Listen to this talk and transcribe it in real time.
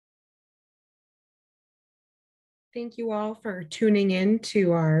Thank you all for tuning in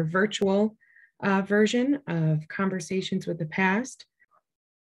to our virtual version of Conversations with the Past.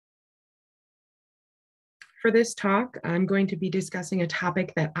 For this talk, I'm going to be discussing a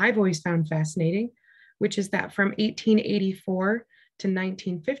topic that I've always found fascinating, which is that from 1884 to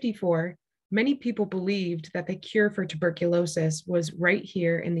 1954, many people believed that the cure for tuberculosis was right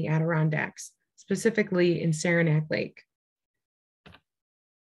here in the Adirondacks, specifically in Saranac Lake.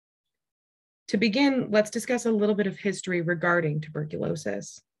 To begin, let's discuss a little bit of history regarding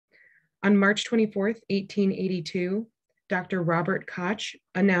tuberculosis. On March 24th, 1882, Dr. Robert Koch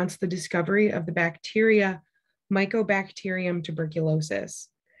announced the discovery of the bacteria Mycobacterium tuberculosis.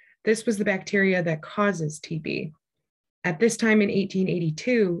 This was the bacteria that causes TB. At this time in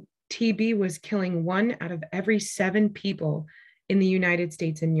 1882, TB was killing 1 out of every 7 people in the United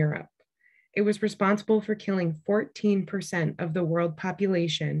States and Europe. It was responsible for killing 14% of the world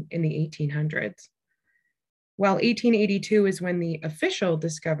population in the 1800s. While 1882 is when the official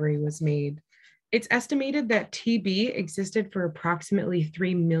discovery was made, it's estimated that TB existed for approximately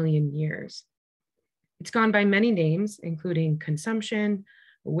 3 million years. It's gone by many names, including consumption,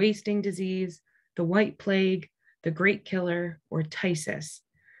 wasting disease, the white plague, the great killer, or phthisis.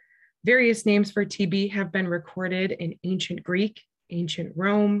 Various names for TB have been recorded in ancient Greek, ancient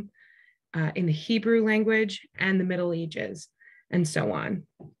Rome, in the Hebrew language, and the Middle Ages, and so on.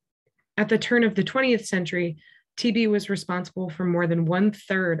 At the turn of the 20th century, TB was responsible for more than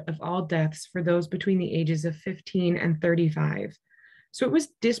 1/3 of all deaths for those between the ages of 15 and 35. So it was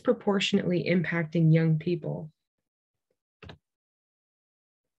disproportionately impacting young people.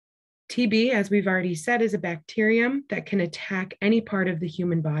 TB, as we've already said, is a bacterium that can attack any part of the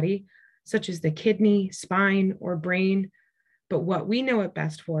human body, such as the kidney, spine, or brain. But what we know it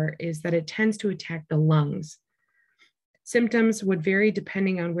best for is that it tends to attack the lungs. Symptoms would vary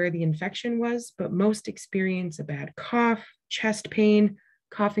depending on where the infection was, but most experience a bad cough, chest pain,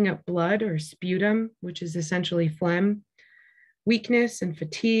 coughing up blood or sputum, which is essentially phlegm, weakness and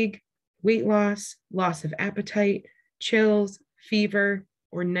fatigue, weight loss, loss of appetite, chills, fever,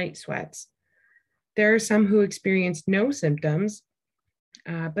 or night sweats. There are some who experience no symptoms,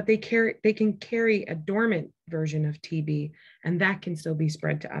 but they can carry a dormant version of TB, and that can still be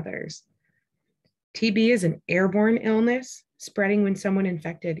spread to others. TB is an airborne illness, spreading when someone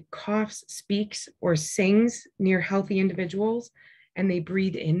infected coughs, speaks, or sings near healthy individuals, and they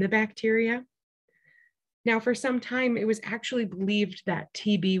breathe in the bacteria. Now, for some time, it was actually believed that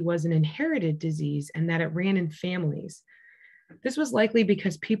TB was an inherited disease and that it ran in families. This was likely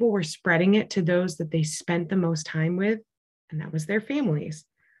because people were spreading it to those that they spent the most time with, and that was their families.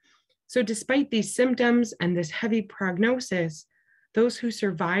 So despite these symptoms and this heavy prognosis, those who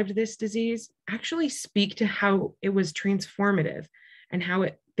survived this disease actually speak to how it was transformative and how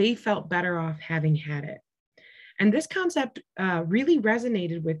they felt better off having had it. And this concept really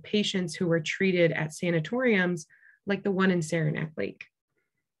resonated with patients who were treated at sanatoriums like the one in Saranac Lake.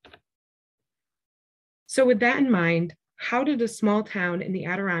 So with that in mind, how did a small town in the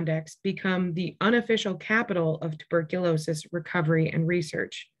Adirondacks become the unofficial capital of tuberculosis recovery and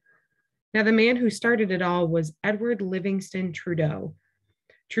research? Now, the man who started it all was Edward Livingston Trudeau.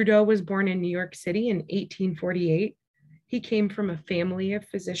 Trudeau was born in New York City in 1848. He came from a family of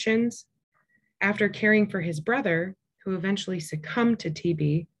physicians. After caring for his brother, who eventually succumbed to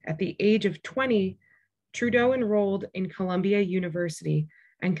TB, at the age of 20, Trudeau enrolled in Columbia University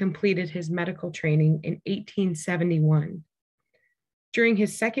and completed his medical training in 1871. During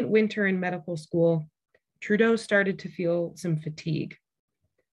his second winter in medical school, Trudeau started to feel some fatigue.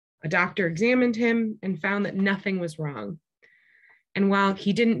 A doctor examined him and found that nothing was wrong. And while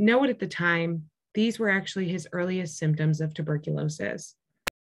he didn't know it at the time, these were actually his earliest symptoms of tuberculosis.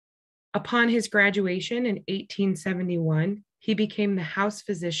 Upon his graduation in 1871, he became the house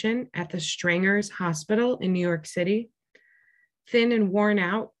physician at the Strangers Hospital in New York City. Thin and worn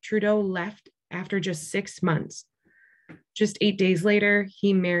out, Trudeau left after just 6 months. Just 8 days later,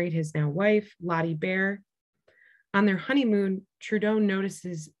 he married his now wife, Lottie Bear. On their honeymoon, Trudeau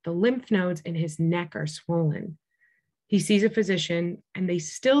notices the lymph nodes in his neck are swollen. He sees a physician, and they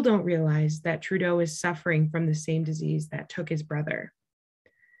still don't realize that Trudeau is suffering from the same disease that took his brother.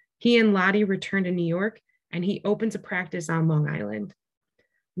 He and Lottie return to New York, and he opens a practice on Long Island.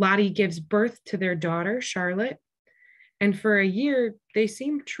 Lottie gives birth to their daughter, Charlotte, and for a year, they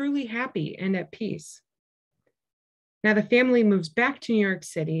seem truly happy and at peace. Now, the family moves back to New York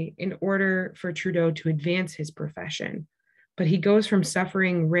City in order for Trudeau to advance his profession, but he goes from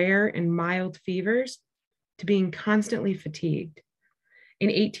suffering rare and mild fevers to being constantly fatigued. In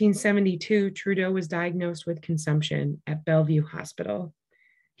 1872, Trudeau was diagnosed with consumption at Bellevue Hospital.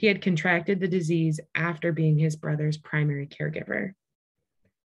 He had contracted the disease after being his brother's primary caregiver.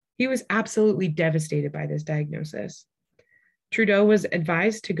 He was absolutely devastated by this diagnosis. Trudeau was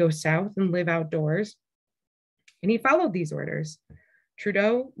advised to go south and live outdoors, and he followed these orders.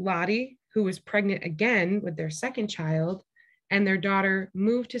 Trudeau, Lottie, who was pregnant again with their second child, and their daughter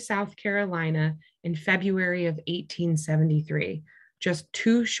moved to South Carolina in February of 1873. Just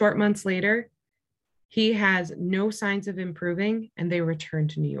 2 short months later, he has no signs of improving, and they return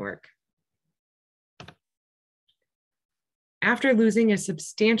to New York. After losing a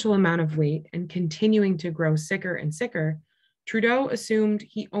substantial amount of weight and continuing to grow sicker and sicker, Trudeau assumed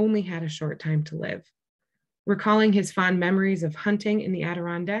he only had a short time to live. Recalling his fond memories of hunting in the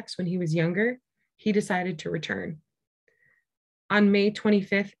Adirondacks when he was younger, he decided to return. On May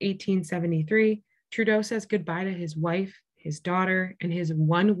 25th, 1873, Trudeau says goodbye to his wife, his daughter, and his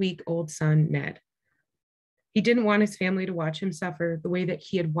 1-week-old son, Ned. He didn't want his family to watch him suffer the way that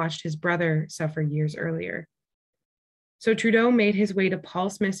he had watched his brother suffer years earlier. So Trudeau made his way to Paul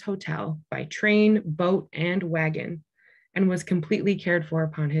Smith's hotel by train, boat, and wagon, and was completely cared for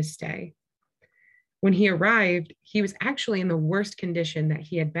upon his stay. When he arrived, he was actually in the worst condition that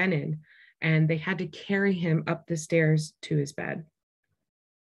he had been in, and they had to carry him up the stairs to his bed.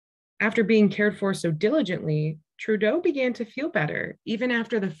 After being cared for so diligently, Trudeau began to feel better, even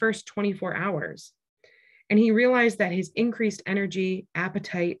after the first 24 hours. And he realized that his increased energy,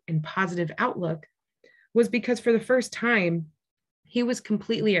 appetite, and positive outlook was because for the first time, he was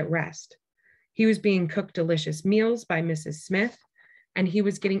completely at rest. He was being cooked delicious meals by Mrs. Smith, and he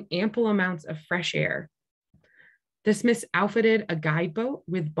was getting ample amounts of fresh air. The Smiths outfitted a guide boat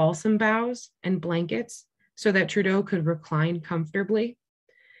with balsam boughs and blankets so that Trudeau could recline comfortably.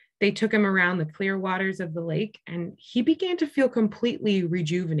 They took him around the clear waters of the lake, and he began to feel completely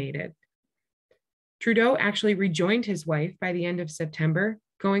rejuvenated. Trudeau actually rejoined his wife by the end of September,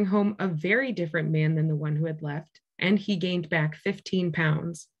 going home a very different man than the one who had left, and he gained back 15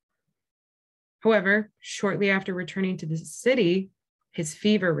 pounds. However, shortly after returning to the city, his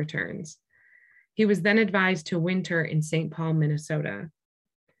fever returns. He was then advised to winter in St. Paul, Minnesota.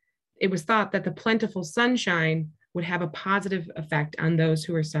 It was thought that the plentiful sunshine would have a positive effect on those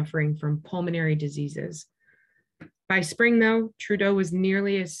who were suffering from pulmonary diseases. By spring, though, Trudeau was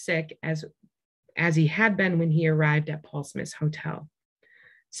nearly as sick as he had been when he arrived at Paul Smith's hotel.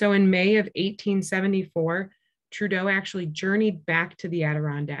 So in May of 1874, Trudeau actually journeyed back to the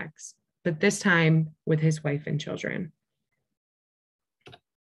Adirondacks, but this time with his wife and children.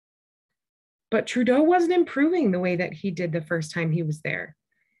 But Trudeau wasn't improving the way that he did the first time he was there.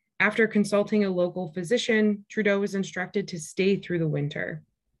 After consulting a local physician, Trudeau was instructed to stay through the winter,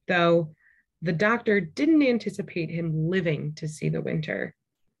 though the doctor didn't anticipate him living to see the winter.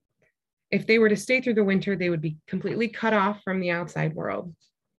 If they were to stay through the winter, they would be completely cut off from the outside world.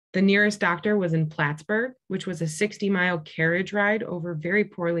 The nearest doctor was in Plattsburgh, which was a 60-mile carriage ride over very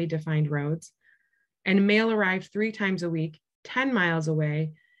poorly defined roads, and mail arrived 3 times a week, 10 miles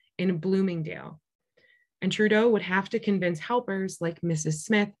away in Bloomingdale. And Trudeau would have to convince helpers like Mrs.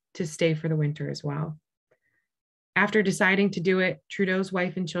 Smith to stay for the winter as well. After deciding to do it, Trudeau's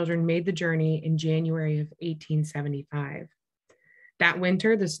wife and children made the journey in January of 1875. That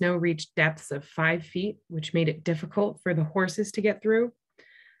winter, the snow reached depths of 5 feet, which made it difficult for the horses to get through.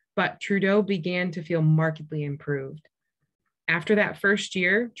 But Trudeau began to feel markedly improved. After that first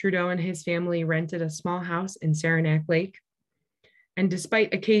year, Trudeau and his family rented a small house in Saranac Lake. And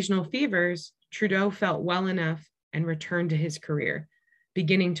despite occasional fevers, Trudeau felt well enough and returned to his career,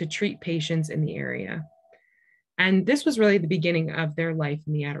 beginning to treat patients in the area. And this was really the beginning of their life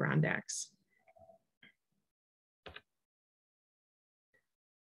in the Adirondacks.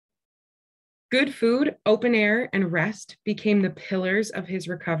 Good food, open air, and rest became the pillars of his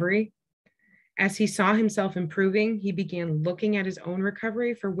recovery. As he saw himself improving, he began looking at his own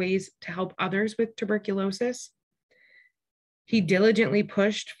recovery for ways to help others with tuberculosis. He diligently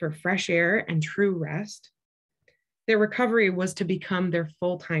pushed for fresh air and true rest. Their recovery was to become their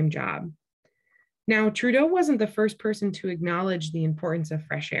full-time job. Now, Trudeau wasn't the first person to acknowledge the importance of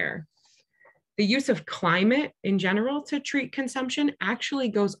fresh air. The use of climate in general to treat consumption actually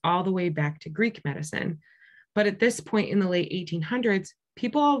goes all the way back to Greek medicine. But at this point in the late 1800s,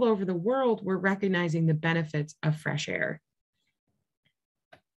 people all over the world were recognizing the benefits of fresh air.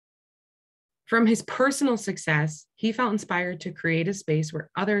 From his personal success, he felt inspired to create a space where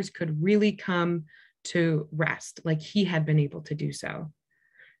others could really come to rest, like he had been able to do so.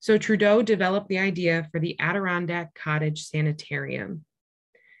 So Trudeau developed the idea for the Adirondack Cottage Sanitarium.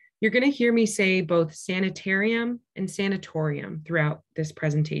 You're going to hear me say both sanitarium and sanatorium throughout this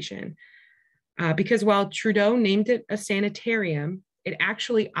presentation, because while Trudeau named it a sanitarium, it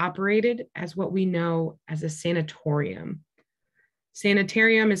actually operated as what we know as a sanatorium.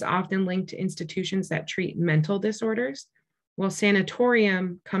 Sanitarium is often linked to institutions that treat mental disorders, while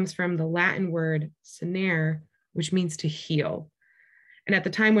sanatorium comes from the Latin word sanare, which means to heal. And at the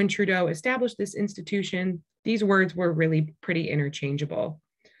time when Trudeau established this institution, these words were really pretty interchangeable.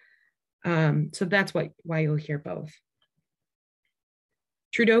 So that's why you'll hear both.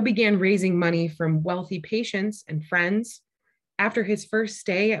 Trudeau began raising money from wealthy patients and friends. After his first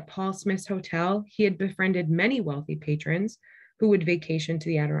stay at Paul Smith's Hotel, he had befriended many wealthy patrons who would vacation to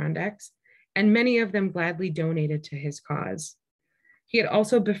the Adirondacks, and many of them gladly donated to his cause. He had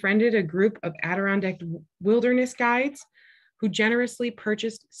also befriended a group of Adirondack wilderness guides who generously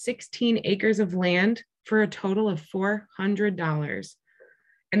purchased 16 acres of land for a total of $400.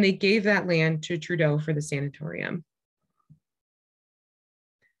 And they gave that land to Trudeau for the sanatorium.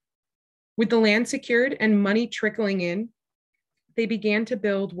 With the land secured and money trickling in, they began to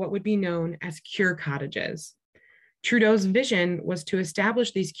build what would be known as cure cottages. Trudeau's vision was to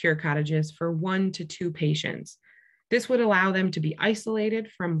establish these cure cottages for 1 to 2 patients. This would allow them to be isolated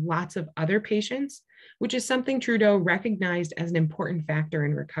from lots of other patients, which is something Trudeau recognized as an important factor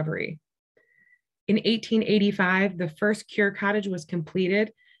in recovery. In 1885, the first cure cottage was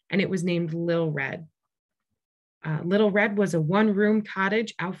completed, and it was named Little Red. Little Red was a one-room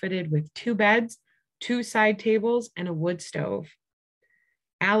cottage outfitted with 2 beds, 2 side tables, and a wood stove.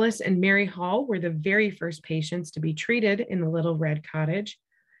 Alice and Mary Hall were the very first patients to be treated in the Little Red Cottage,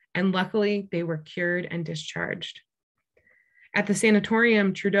 and luckily they were cured and discharged. At the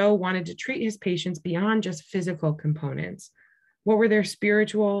sanatorium, Trudeau wanted to treat his patients beyond just physical components. What were their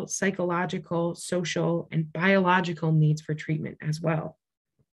spiritual, psychological, social, and biological needs for treatment as well?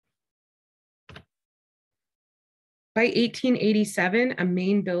 By 1887, a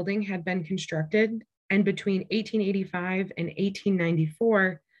main building had been constructed, and between 1885 and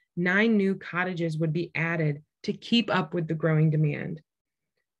 1894, 9 new cottages would be added to keep up with the growing demand.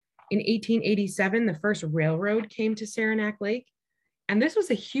 In 1887, the first railroad came to Saranac Lake, and this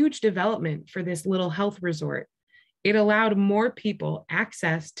was a huge development for this little health resort. It allowed more people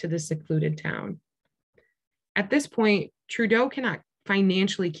access to the secluded town. At this point, Trudeau cannot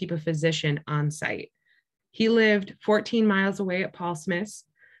financially keep a physician on site. He lived 14 miles away at Paul Smith's,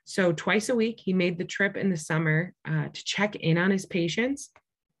 so twice a week he made the trip in the summer to check in on his patients.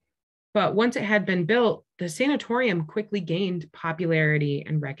 But once it had been built, the sanatorium quickly gained popularity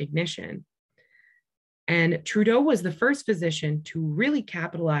and recognition. And Trudeau was the first physician to really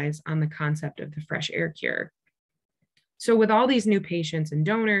capitalize on the concept of the fresh air cure. So with all these new patients and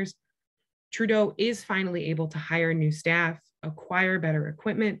donors, Trudeau is finally able to hire new staff, acquire better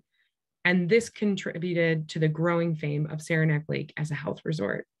equipment, and this contributed to the growing fame of Saranac Lake as a health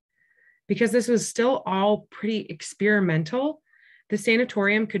resort. Because this was still all pretty experimental, the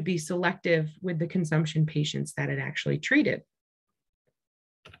sanatorium could be selective with the consumption patients that it actually treated.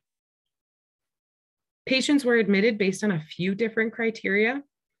 Patients were admitted based on a few different criteria.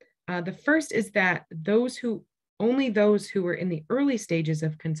 The first is that only those who were in the early stages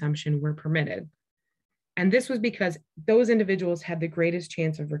of consumption were permitted. And this was because those individuals had the greatest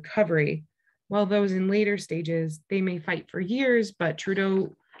chance of recovery, while those in later stages, they may fight for years, but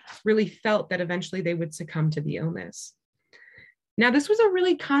Trudeau really felt that eventually they would succumb to the illness. Now, this was a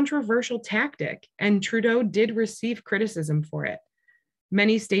really controversial tactic, and Trudeau did receive criticism for it.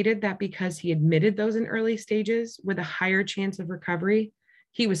 Many stated that because he admitted those in early stages with a higher chance of recovery,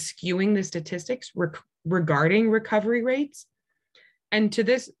 he was skewing the statistics regarding recovery rates. And to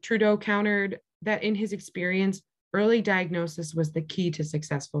this, Trudeau countered that in his experience, early diagnosis was the key to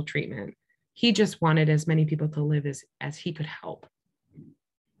successful treatment. He just wanted as many people to live as he could help.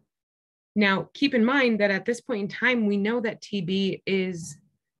 Now, keep in mind that at this point in time, we know what TB is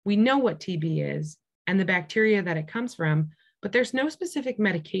and the bacteria that it comes from, but there's no specific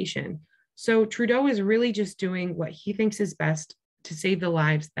medication. So Trudeau is really just doing what he thinks is best to save the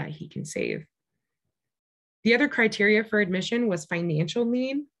lives that he can save. The other criteria for admission was financial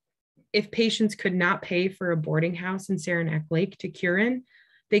need. If patients could not pay for a boarding house in Saranac Lake to cure in,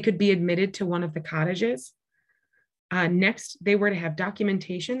 they could be admitted to one of the cottages. Next, they were to have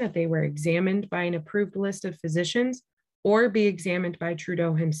documentation that they were examined by an approved list of physicians or be examined by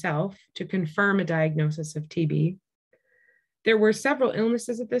Trudeau himself to confirm a diagnosis of TB. There were several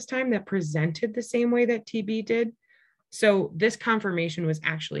illnesses at this time that presented the same way that TB did, so this confirmation was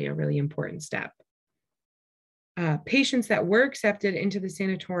actually a really important step. Patients that were accepted into the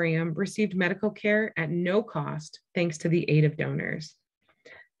sanatorium received medical care at no cost thanks to the aid of donors.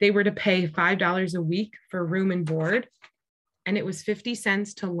 They were to pay $5 a week for room and board, and it was 50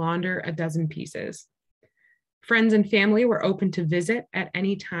 cents to launder a dozen pieces. Friends and family were open to visit at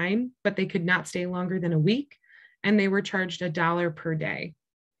any time, but they could not stay longer than a week, and they were charged $1 per day.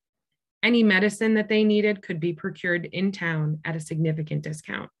 Any medicine that they needed could be procured in town at a significant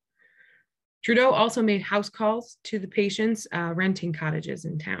discount. Trudeau also made house calls to the patients renting cottages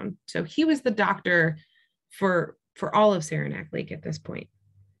in town. So he was the doctor for all of Saranac Lake at this point.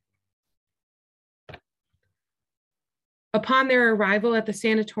 Upon their arrival at the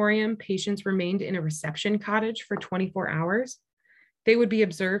sanatorium, patients remained in a reception cottage for 24 hours. They would be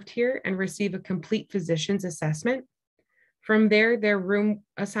observed here and receive a complete physician's assessment. From there, their room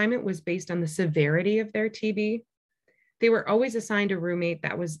assignment was based on the severity of their TB. They were always assigned a roommate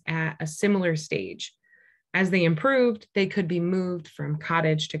that was at a similar stage. As they improved, they could be moved from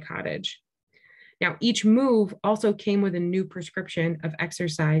cottage to cottage. Now, each move also came with a new prescription of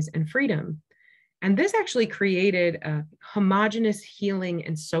exercise and freedom. And this actually created a homogeneous healing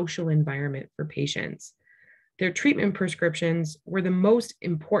and social environment for patients. Their treatment prescriptions were the most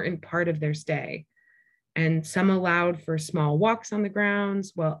important part of their stay. And some allowed for small walks on the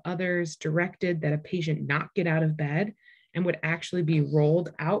grounds, while others directed that a patient not get out of bed and would actually be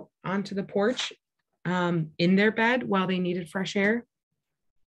rolled out onto the porch in their bed while they needed fresh air.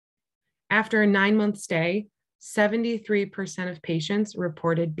 After a 9-month stay, 73% of patients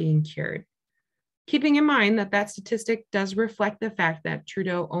reported being cured. Keeping in mind that that statistic does reflect the fact that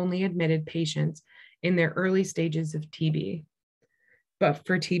Trudeau only admitted patients in their early stages of TB. But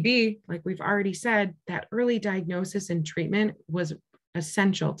for TB, like we've already said, that early diagnosis and treatment was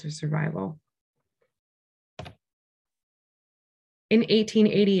essential to survival. In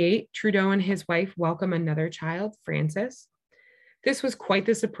 1888, Trudeau and his wife welcomed another child, Francis. This was quite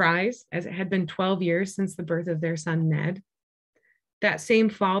the surprise, as it had been 12 years since the birth of their son, Ned. That same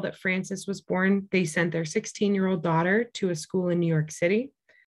fall that Francis was born, they sent their 16-year-old daughter to a school in New York City.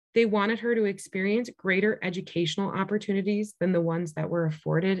 They wanted her to experience greater educational opportunities than the ones that were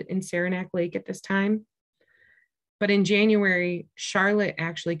afforded in Saranac Lake at this time. But in January, Charlotte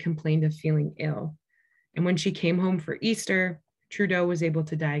actually complained of feeling ill. And when she came home for Easter, Trudeau was able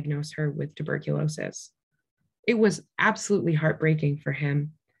to diagnose her with tuberculosis. It was absolutely heartbreaking for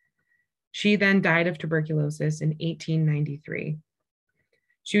him. She then died of tuberculosis in 1893.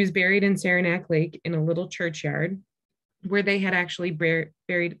 She was buried in Saranac Lake in a little churchyard where they had actually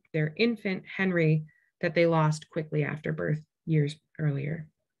buried their infant, Henry, that they lost quickly after birth years earlier.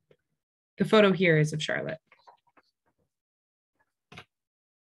 The photo here is of Charlotte.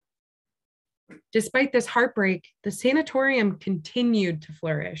 Despite this heartbreak, the sanatorium continued to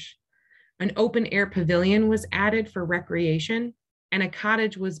flourish. An open air pavilion was added for recreation, and a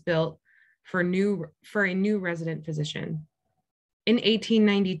cottage was built for a new resident physician. In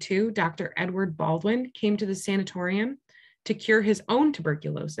 1892, Dr. Edward Baldwin came to the sanatorium to cure his own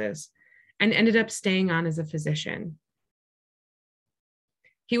tuberculosis and ended up staying on as a physician.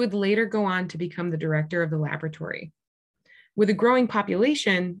 He would later go on to become the director of the laboratory. With a growing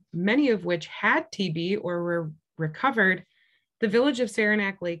population, many of which had TB or were recovered, the village of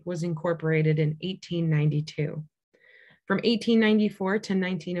Saranac Lake was incorporated in 1892. From 1894 to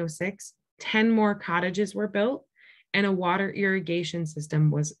 1906, 10 more cottages were built, and a water irrigation system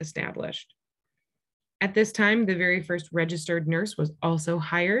was established. At this time, the very first registered nurse was also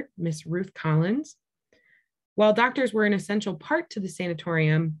hired, Miss Ruth Collins. While doctors were an essential part to the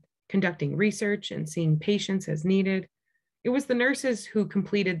sanatorium, conducting research and seeing patients as needed, it was the nurses who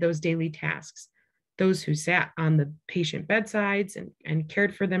completed those daily tasks, those who sat on the patient bedsides and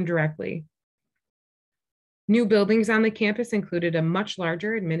cared for them directly. New buildings on the campus included a much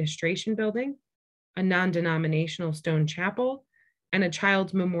larger administration building, a non-denominational stone chapel, and a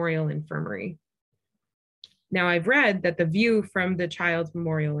child's memorial infirmary. Now, I've read that the view from the child's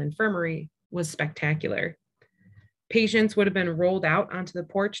memorial infirmary was spectacular. Patients would have been rolled out onto the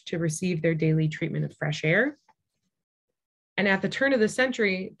porch to receive their daily treatment of fresh air. And at the turn of the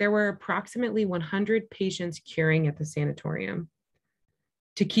century, there were approximately 100 patients curing at the sanatorium.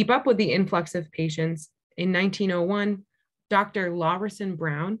 To keep up with the influx of patients, in 1901, Dr. Lawrison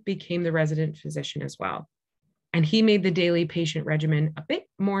Brown became the resident physician as well, and he made the daily patient regimen a bit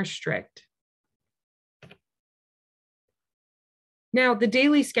more strict. Now, the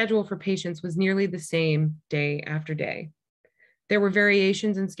daily schedule for patients was nearly the same day after day. There were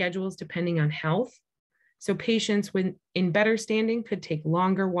variations in schedules depending on health, so patients in better standing could take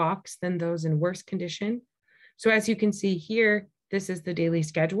longer walks than those in worse condition. So as you can see here, this is the daily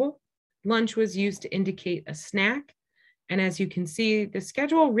schedule. Lunch was used to indicate a snack. And as you can see, the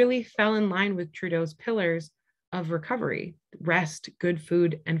schedule really fell in line with Trudeau's pillars of recovery: rest, good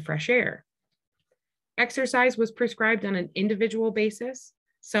food, and fresh air. Exercise was prescribed on an individual basis,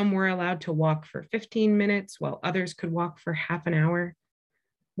 Some were allowed to walk for 15 minutes, while others could walk for half an hour.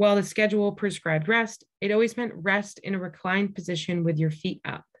 While the schedule prescribed rest, it always meant rest in a reclined position with your feet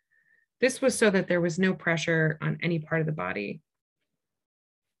up. This was so that there was no pressure on any part of the body.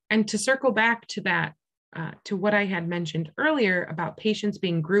 And to circle back to that, to what I had mentioned earlier about patients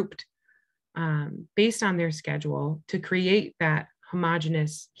being grouped based on their schedule to create that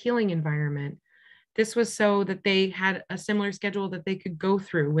homogeneous healing environment, this was so that they had a similar schedule that they could go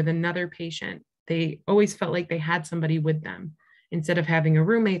through with another patient. They always felt like they had somebody with them instead of having a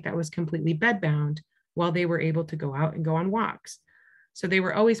roommate that was completely bedbound while they were able to go out and go on walks. So they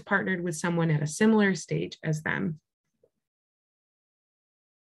were always partnered with someone at a similar stage as them.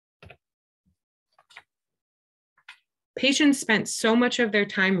 Patients spent so much of their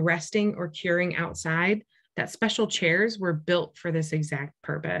time resting or curing outside that special chairs were built for this exact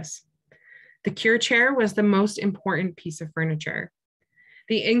purpose. The cure chair was the most important piece of furniture.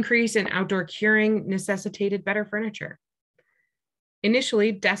 The increase in outdoor curing necessitated better furniture.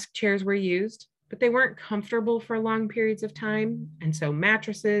 Initially, desk chairs were used, but they weren't comfortable for long periods of time. And so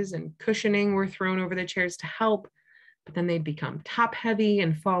mattresses and cushioning were thrown over the chairs to help, but then they'd become top heavy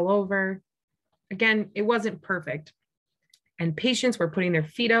and fall over. Again, it wasn't perfect. And patients were putting their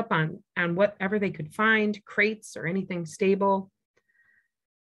feet up on whatever they could find, crates or anything stable.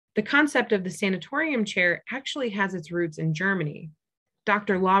 The concept of the sanatorium chair actually has its roots in Germany.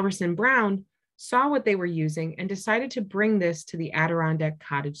 Dr. Laurison Brown saw what they were using and decided to bring this to the Adirondack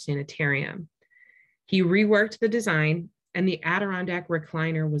Cottage Sanitarium. He reworked the design and the Adirondack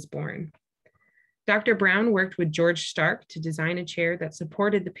recliner was born. Dr. Brown worked with George Stark to design a chair that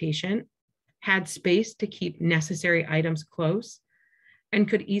supported the patient, had space to keep necessary items close, and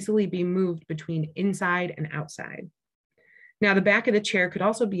could easily be moved between inside and outside. Now, the back of the chair could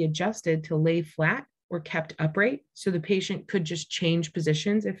also be adjusted to lay flat or kept upright, so the patient could just change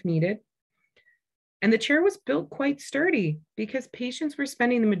positions if needed. And the chair was built quite sturdy because patients were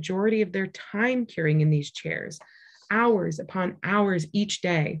spending the majority of their time curing in these chairs, hours upon hours each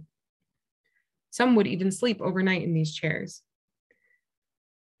day. Some would even sleep overnight in these chairs.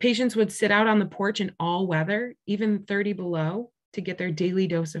 Patients would sit out on the porch in all weather, even 30 below, to get their daily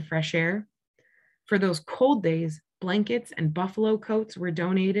dose of fresh air. For those cold days, blankets and buffalo coats were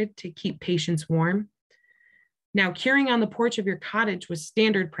donated to keep patients warm. Now, curing on the porch of your cottage was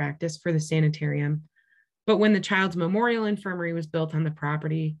standard practice for the sanitarium, but when the Child's Memorial Infirmary was built on the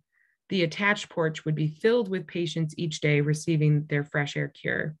property, the attached porch would be filled with patients each day receiving their fresh air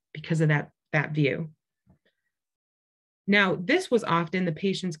cure because of that view. Now, this was often the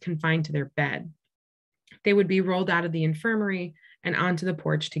patients confined to their bed. They would be rolled out of the infirmary and onto the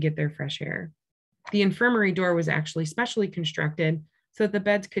porch to get their fresh air. The infirmary door was actually specially constructed so that the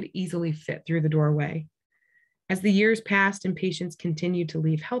beds could easily fit through the doorway. As the years passed and patients continued to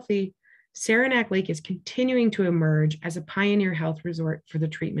leave healthy, Saranac Lake is continuing to emerge as a pioneer health resort for the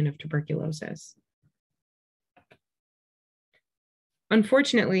treatment of tuberculosis.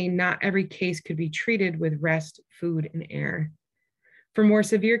 Unfortunately, not every case could be treated with rest, food, and air. For more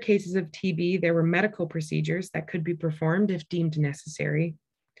severe cases of TB, there were medical procedures that could be performed if deemed necessary.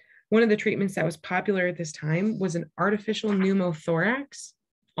 One of the treatments that was popular at this time was an artificial pneumothorax,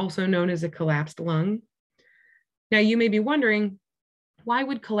 also known as a collapsed lung. Now, you may be wondering, why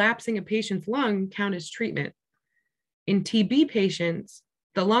would collapsing a patient's lung count as treatment? In TB patients,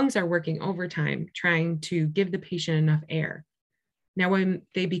 the lungs are working overtime, trying to give the patient enough air. Now, when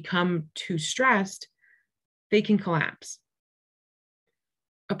they become too stressed, they can collapse.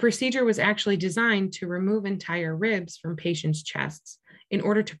 A procedure was actually designed to remove entire ribs from patients' chests in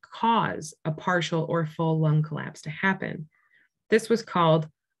order to cause a partial or full lung collapse to happen. This was called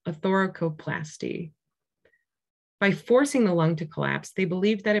a thoracoplasty. By forcing the lung to collapse, they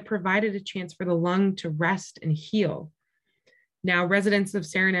believed that it provided a chance for the lung to rest and heal. Now, residents of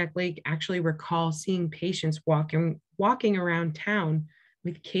Saranac Lake actually recall seeing patients walking around town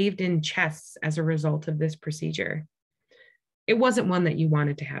with caved-in chests as a result of this procedure. It wasn't one that you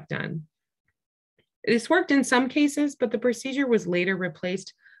wanted to have done. This worked in some cases, but the procedure was later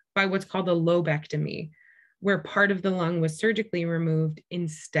replaced by what's called a lobectomy, where part of the lung was surgically removed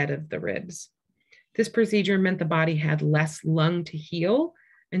instead of the ribs. This procedure meant the body had less lung to heal,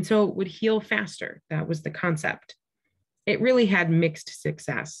 and so it would heal faster. That was the concept. It really had mixed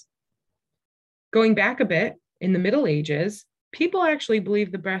success. Going back a bit, in the Middle Ages, people actually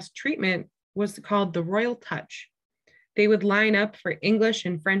believed the best treatment was called the royal touch. They would line up for English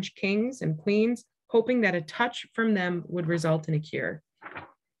and French kings and queens, hoping that a touch from them would result in a cure.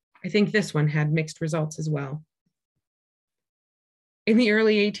 I think this one had mixed results as well. In the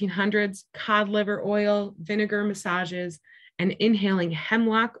early 1800s, cod liver oil, vinegar massages, and inhaling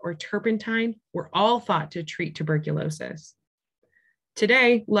hemlock or turpentine were all thought to treat tuberculosis.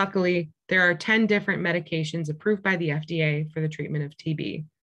 Today, luckily, there are 10 different medications approved by the FDA for the treatment of TB.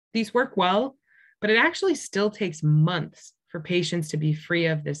 These work well, but it actually still takes months for patients to be free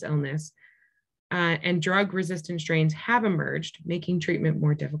of this illness, and drug-resistant strains have emerged, making treatment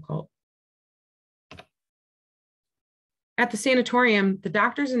more difficult. At the sanatorium, the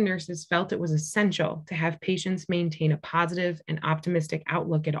doctors and nurses felt it was essential to have patients maintain a positive and optimistic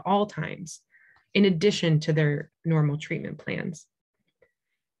outlook at all times, in addition to their normal treatment plans.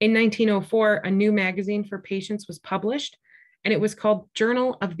 In 1904, a new magazine for patients was published, and it was called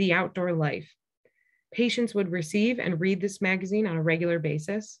Journal of the Outdoor Life. Patients would receive and read this magazine on a regular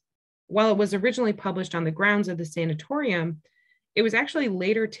basis. While it was originally published on the grounds of the sanatorium, it was actually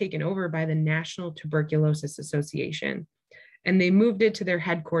later taken over by the National Tuberculosis Association, and they moved it to their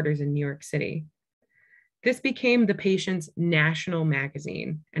headquarters in New York City. This became the patient's national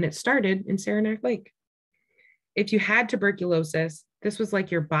magazine, and it started in Saranac Lake. If you had tuberculosis, this was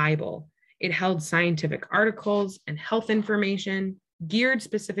like your Bible. It held scientific articles and health information geared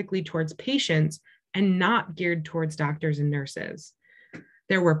specifically towards patients and not geared towards doctors and nurses.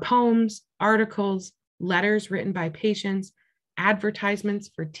 There were poems, articles, letters written by patients, advertisements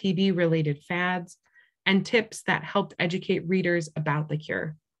for TB-related fads, and tips that helped educate readers about the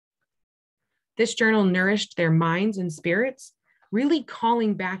cure. This journal nourished their minds and spirits, really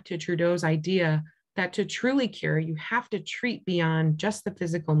calling back to Trudeau's idea that to truly cure, you have to treat beyond just the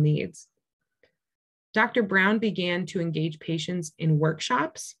physical needs. Dr. Brown began to engage patients in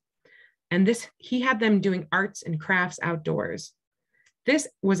workshops, and he had them doing arts and crafts outdoors. This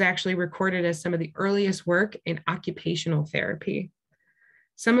was actually recorded as some of the earliest work in occupational therapy.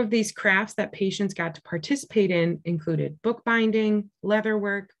 Some of these crafts that patients got to participate in included bookbinding,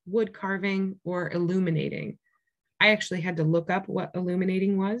 leatherwork, wood carving, or illuminating. I actually had to look up what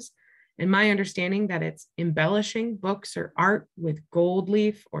illuminating was, and my understanding that it's embellishing books or art with gold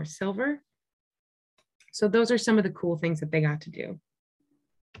leaf or silver. So those are some of the cool things that they got to do.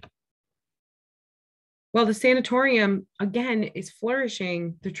 While the sanatorium, again, is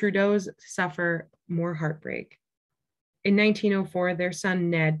flourishing, the Trudeaus suffer more heartbreak. In 1904, their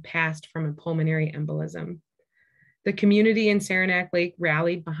son Ned passed from a pulmonary embolism. The community in Saranac Lake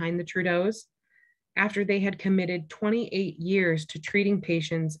rallied behind the Trudeaus after they had committed 28 years to treating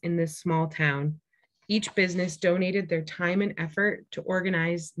patients in this small town. Each business donated their time and effort to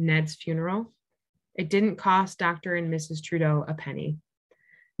organize Ned's funeral. It didn't cost Dr. and Mrs. Trudeau a penny.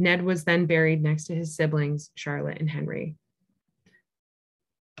 Ned was then buried next to his siblings, Charlotte and Henry.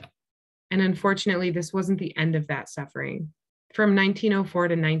 And unfortunately, this wasn't the end of that suffering. From 1904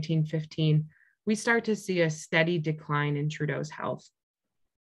 to 1915, we start to see a steady decline in Trudeau's health.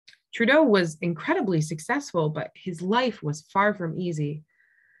 Trudeau was incredibly successful, but his life was far from easy.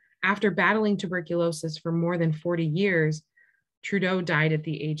 After battling tuberculosis for more than 40 years, Trudeau died at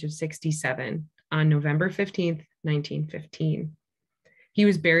the age of 67 on November 15th, 1915. He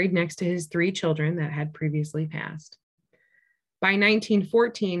was buried next to his 3 children that had previously passed. By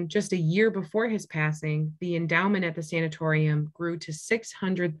 1914, just a year before his passing, the endowment at the sanatorium grew to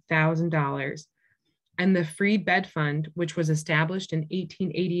 $600,000, and the Free Bed Fund, which was established in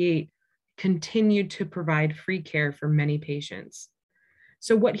 1888, continued to provide free care for many patients.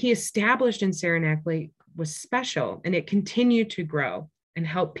 So what he established in Saranac Lake was special, and it continued to grow and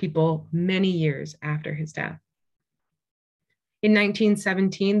help people many years after his death. In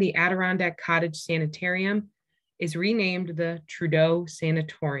 1917, the Adirondack Cottage Sanitarium is renamed the Trudeau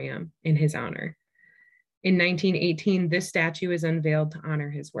Sanatorium in his honor. In 1918, this statue is unveiled to honor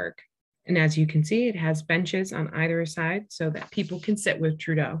his work. And as you can see, it has benches on either side so that people can sit with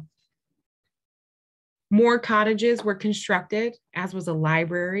Trudeau. More cottages were constructed, as was a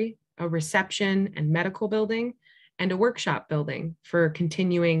library, a reception and medical building, and a workshop building for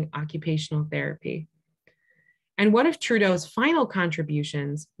continuing occupational therapy. And one of Trudeau's final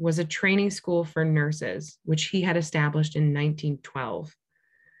contributions was a training school for nurses, which he had established in 1912.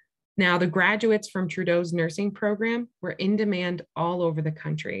 Now, the graduates from Trudeau's nursing program were in demand all over the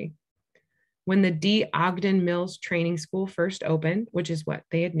country. When the D. Ogden Mills Training School first opened, which is what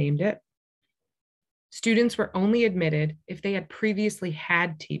they had named it, students were only admitted if they had previously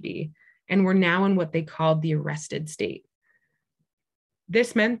had TB and were now in what they called the arrested state.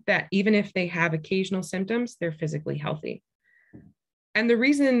 This meant that even if they have occasional symptoms, they're physically healthy. And the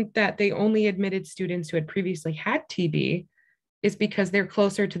reason that they only admitted students who had previously had TB is because they're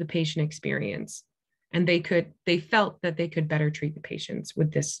closer to the patient experience, and they felt that they could better treat the patients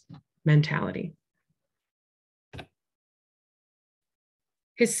with this mentality.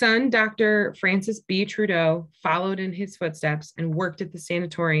 His son, Dr. Francis B. Trudeau, followed in his footsteps and worked at the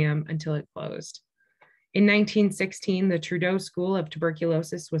sanatorium until it closed. In 1916, the Trudeau School of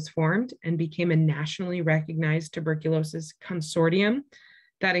Tuberculosis was formed and became a nationally recognized tuberculosis consortium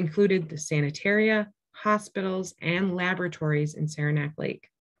that included the sanitaria, hospitals, and laboratories in Saranac Lake.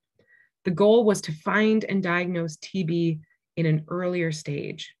 The goal was to find and diagnose TB in an earlier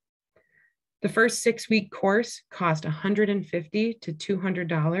stage. The first 6-week course cost $150 to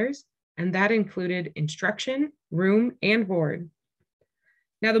 $200, and that included instruction, room, and board.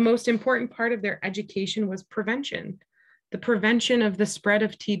 Now, the most important part of their education was prevention. The prevention of the spread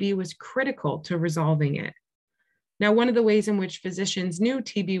of TB was critical to resolving it. Now, one of the ways in which physicians knew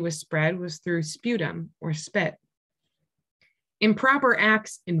TB was spread was through sputum or spit. Improper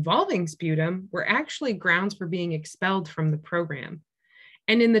acts involving sputum were actually grounds for being expelled from the program.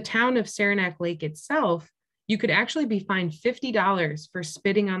 And in the town of Saranac Lake itself, you could actually be fined $50 for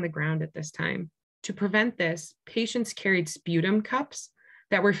spitting on the ground at this time. To prevent this, patients carried sputum cups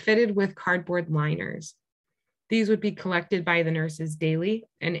that were fitted with cardboard liners. These would be collected by the nurses daily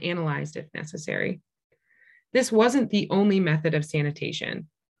and analyzed if necessary. This wasn't the only method of sanitation.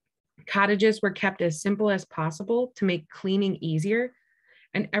 Cottages were kept as simple as possible to make cleaning easier,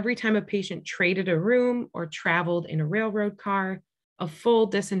 and every time a patient traded a room or traveled in a railroad car, a full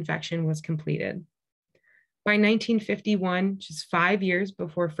disinfection was completed. By 1951, just 5 years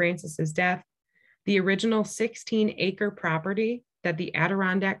before Francis's death, the original 16-acre property that the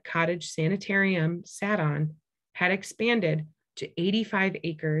Adirondack Cottage Sanitarium sat on had expanded to 85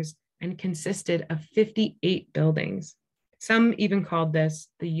 acres and consisted of 58 buildings. Some even called this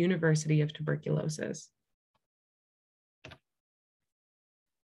the University of Tuberculosis.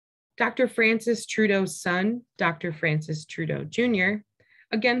 Dr. Francis Trudeau's son, Dr. Francis Trudeau Jr.,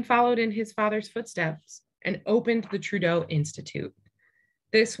 again followed in his father's footsteps and opened the Trudeau Institute.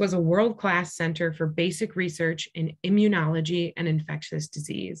 This was a world-class center for basic research in immunology and infectious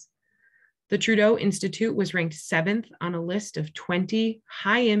disease. The Trudeau Institute was ranked 7th on a list of 20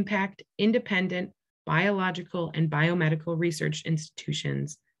 high-impact, independent, biological and biomedical research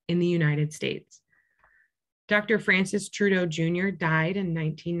institutions in the United States. Dr. Francis Trudeau Jr. died in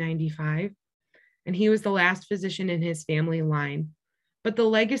 1995, and he was the last physician in his family line, but the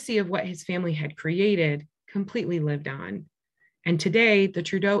legacy of what his family had created completely lived on. And today, the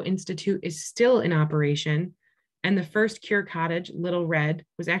Trudeau Institute is still in operation, and the first cure cottage, Little Red,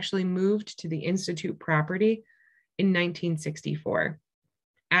 was actually moved to the Institute property in 1964,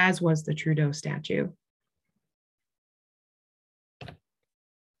 as was the Trudeau statue.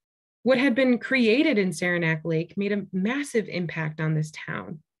 What had been created in Saranac Lake made a massive impact on this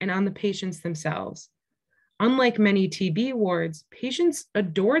town and on the patients themselves. Unlike many TB wards, patients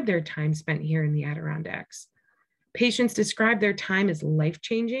adored their time spent here in the Adirondacks. Patients described their time as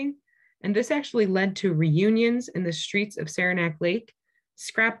life-changing, and this actually led to reunions in the streets of Saranac Lake,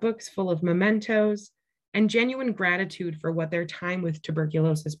 scrapbooks full of mementos, and genuine gratitude for what their time with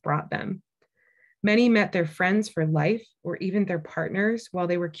tuberculosis brought them. Many met their friends for life or even their partners while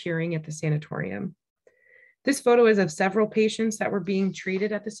they were curing at the sanatorium. This photo is of several patients that were being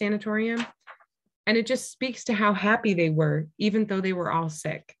treated at the sanatorium, and it just speaks to how happy they were, even though they were all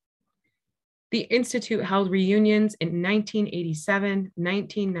sick. The Institute held reunions in 1987,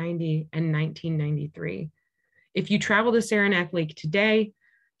 1990, and 1993. If you travel to Saranac Lake today,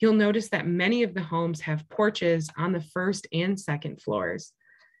 you'll notice that many of the homes have porches on the first and second floors.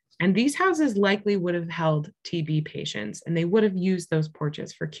 And these houses likely would have held TB patients, and they would have used those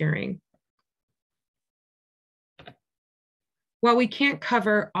porches for curing. While we can't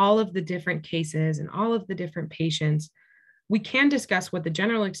cover all of the different cases and all of the different patients, we can discuss what the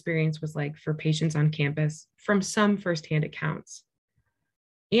general experience was like for patients on campus from some firsthand accounts.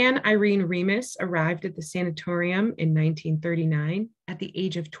 Anne Irene Remus arrived at the sanatorium in 1939 at the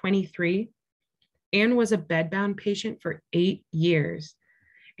age of 23. Anne was a bedbound patient for 8 years.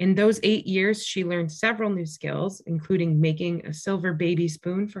 In those 8 years, she learned several new skills, including making a silver baby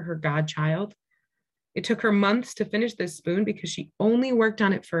spoon for her godchild. It took her months to finish this spoon because she only worked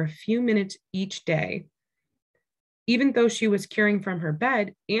on it for a few minutes each day. Even though she was curing from her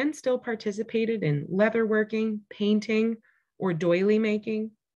bed, Anne still participated in leatherworking, painting, or doily making.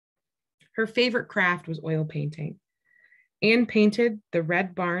 Her favorite craft was oil painting. Anne painted the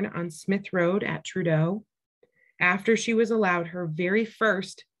Red Barn on Smith Road at Trudeau after she was allowed her very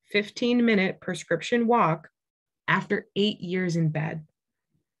first 15-minute prescription walk after 8 years in bed.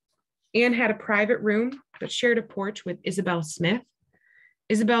 Anne had a private room, but shared a porch with Isabel Smith.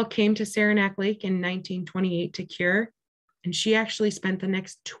 Isabel came to Saranac Lake in 1928 to cure, and she actually spent the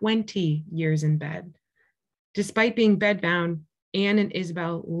next 20 years in bed. Despite being bedbound, Anne and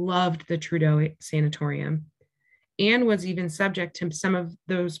Isabel loved the Trudeau Sanatorium. Anne was even subject to some of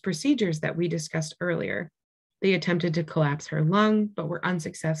those procedures that we discussed earlier. They attempted to collapse her lung, but were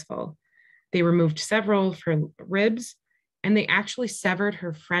unsuccessful. They removed several of her ribs, and they actually severed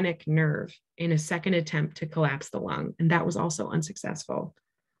her phrenic nerve in a second attempt to collapse the lung, and that was also unsuccessful.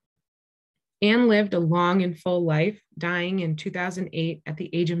 Anne lived a long and full life, dying in 2008 at the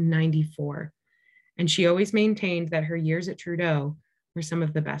age of 94, and she always maintained that her years at Trudeau were some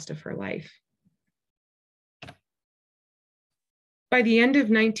of the best of her life. By the end of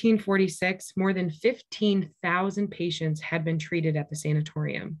 1946, more than 15,000 patients had been treated at the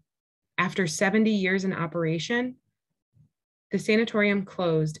sanatorium. After 70 years in operation, the sanatorium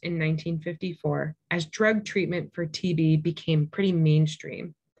closed in 1954 as drug treatment for TB became pretty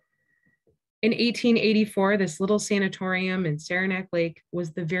mainstream. In 1884, this little sanatorium in Saranac Lake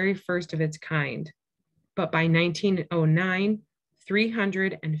was the very first of its kind. But by 1909,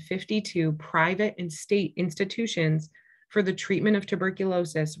 352 private and state institutions for the treatment of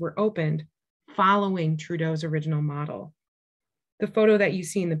tuberculosis were opened following Trudeau's original model. The photo that you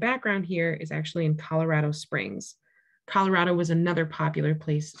see in the background here is actually in Colorado Springs. Colorado was another popular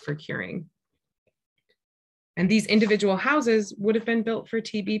place for curing. And these individual houses would have been built for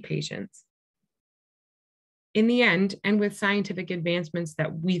TB patients. In the end, and with scientific advancements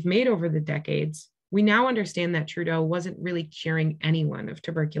that we've made over the decades, we now understand that Trudeau wasn't really curing anyone of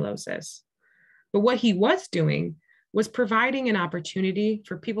tuberculosis. But what he was doing was providing an opportunity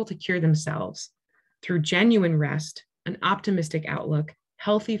for people to cure themselves through genuine rest, an optimistic outlook,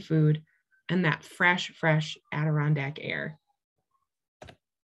 healthy food, and that fresh Adirondack air.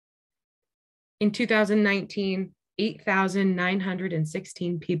 In 2019,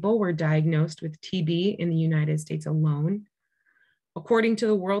 8,916 people were diagnosed with TB in the United States alone. According to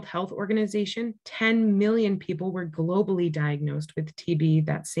the World Health Organization, 10 million people were globally diagnosed with TB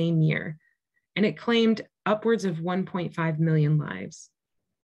that same year, and it claimed upwards of 1.5 million lives.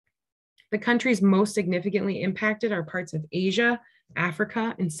 The countries most significantly impacted are parts of Asia,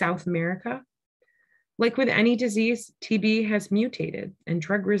 Africa, and South America. Like with any disease, TB has mutated, and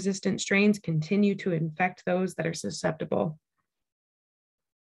drug-resistant strains continue to infect those that are susceptible.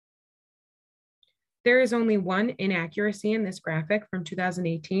 There is only one inaccuracy in this graphic from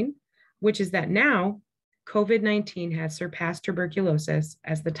 2018, which is that now COVID-19 has surpassed tuberculosis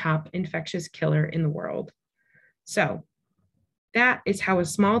as the top infectious killer in the world. So that is how a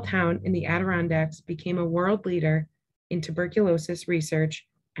small town in the Adirondacks became a world leader in tuberculosis research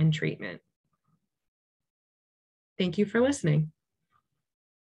and treatment. Thank you for listening.